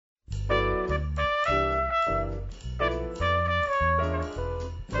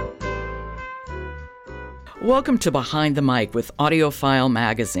Welcome to Behind the Mic with AudioFile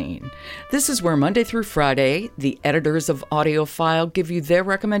Magazine. This is where Monday through Friday, the editors of AudioFile give you their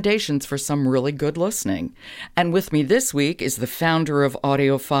recommendations for some really good listening. And with me this week is the founder of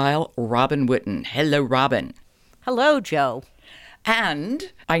AudioFile, Robin Whitten. Hello, Robin. Hello, Joe.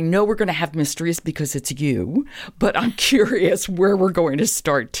 And I know we're going to have mysteries because it's you, but I'm curious where we're going to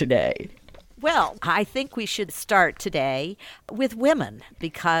start today. Well, I think we should start today with women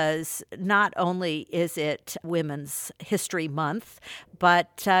because not only is it Women's History Month,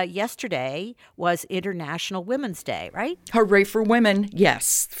 but yesterday was International Women's Day, right? Hooray for women.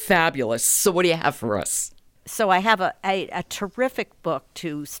 Yes, fabulous. So what do you have for us? So I have a terrific book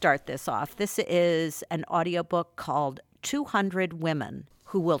to start this off. This is an audiobook called 200 Women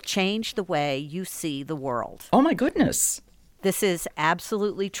Who Will Change the Way You See the World. Oh, my goodness. This is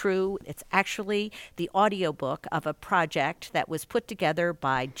absolutely true. It's actually the audiobook of a project that was put together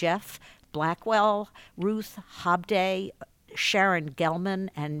by Jeff Blackwell, Ruth Hobday, Sharon Gelman,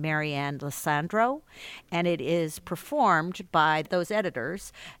 and Marianne Lissandro. And it is performed by those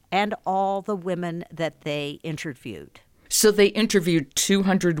editors and all the women that they interviewed. So they interviewed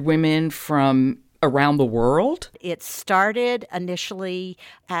 200 women from around the world? It started initially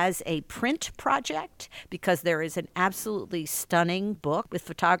as a print project because there is an absolutely stunning book with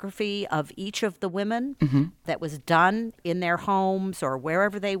photography of each of the women that was done in their homes or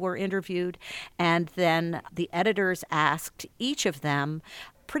wherever they were interviewed. And then the editors asked each of them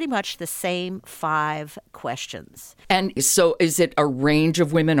pretty much the same 5 questions. And so is it a range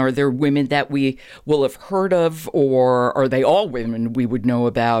of women? Are there women that we will have heard of, or are they all women we would know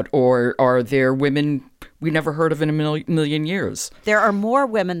about, or are there women we never heard of in a million years? There are more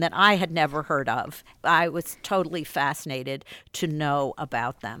women that I had never heard of. I was totally fascinated to know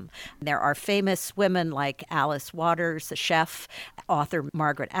about them. There are famous women like Alice Waters, the chef, author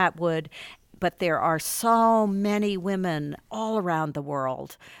Margaret Atwood, but there are so many women all around the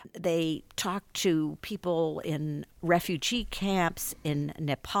world. They talk to people in refugee camps, in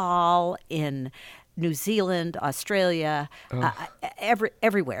Nepal, in New Zealand, Australia,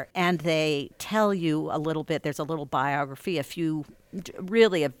 everywhere. And they tell you a little bit. There's a little biography,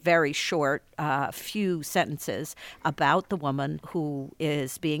 really a very short few sentences about the woman who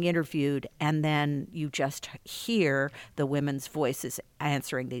is being interviewed, and then you just hear the women's voices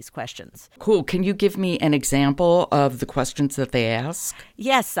answering these questions. Cool. Can you give me an example of the questions that they ask?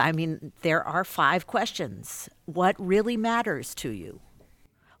 Yes. I mean, there are 5 questions. What really matters to you?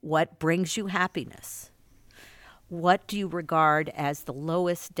 What brings you happiness? What do you regard as the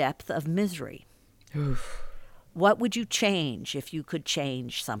lowest depth of misery? Oof. What would you change if you could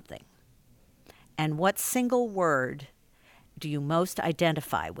change something? And what single word do you most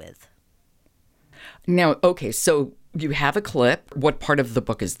identify with? Now, okay, so you have a clip. What part of the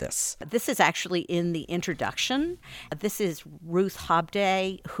book is this? This is actually in the introduction. This is Ruth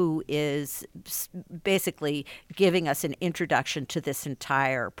Hobday, who is basically giving us an introduction to this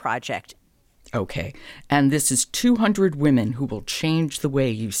entire project. Okay, and this is 200 Women Who Will Change the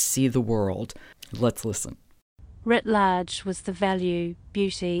Way You See the World. Let's listen. Writ large was the value,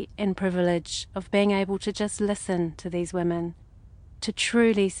 beauty, and privilege of being able to just listen to these women, to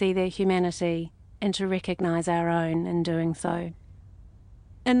truly see their humanity, and to recognise our own in doing so.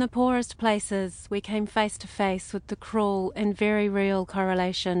 In the poorest places, we came face to face with the cruel and very real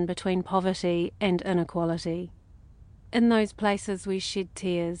correlation between poverty and inequality. In those places we shed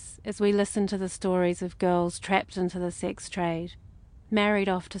tears as we listened to the stories of girls trapped into the sex trade, married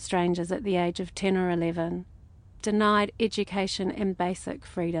off to strangers at the age of 10 or 11, denied education and basic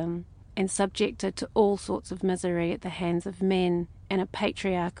freedom, and subjected to all sorts of misery at the hands of men and a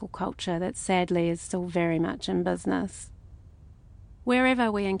patriarchal culture that sadly is still very much in business.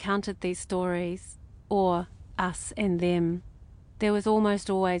 Wherever we encountered these stories, or us and them, there was almost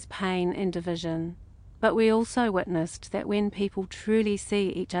always pain and division, but we also witnessed that when people truly see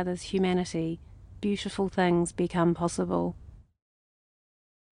each other's humanity, beautiful things become possible.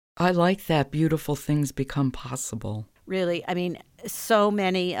 I like that. Beautiful things become possible. Really, I mean, so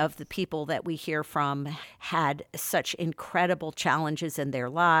many of the people that we hear from had such incredible challenges in their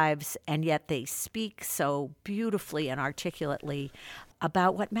lives, and yet they speak so beautifully and articulately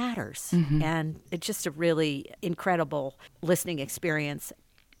about what matters. And it's just a really incredible listening experience.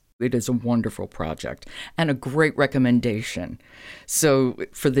 It is a wonderful project and a great recommendation. So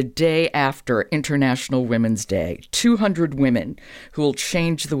for the day after International Women's Day, 200 Women Who Will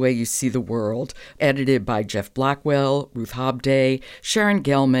Change the Way You See the World, edited by Jeff Blackwell, Ruth Hobday, Sharon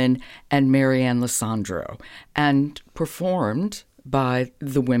Gelman, and Marianne Lissandro, and performed by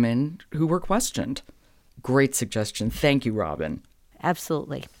the women who were questioned. Great suggestion. Thank you, Robin.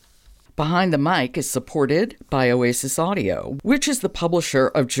 Absolutely. Behind the Mic is supported by Oasis Audio, which is the publisher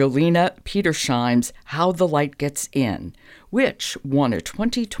of Jolena Petersheim's How the Light Gets In, which won a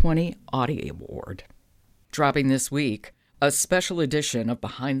 2020 Audie Award. Dropping this week, a special edition of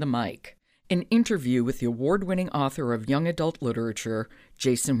Behind the Mic, an interview with the award-winning author of young adult literature,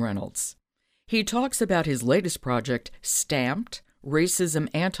 Jason Reynolds. He talks about his latest project, Stamped, Racism,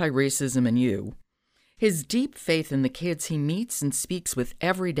 Anti-Racism, and You, his deep faith in the kids he meets and speaks with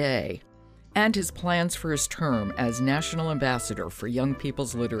every day, and his plans for his term as National Ambassador for Young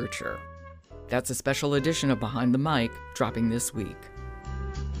People's Literature. That's a special edition of Behind the Mic, dropping this week.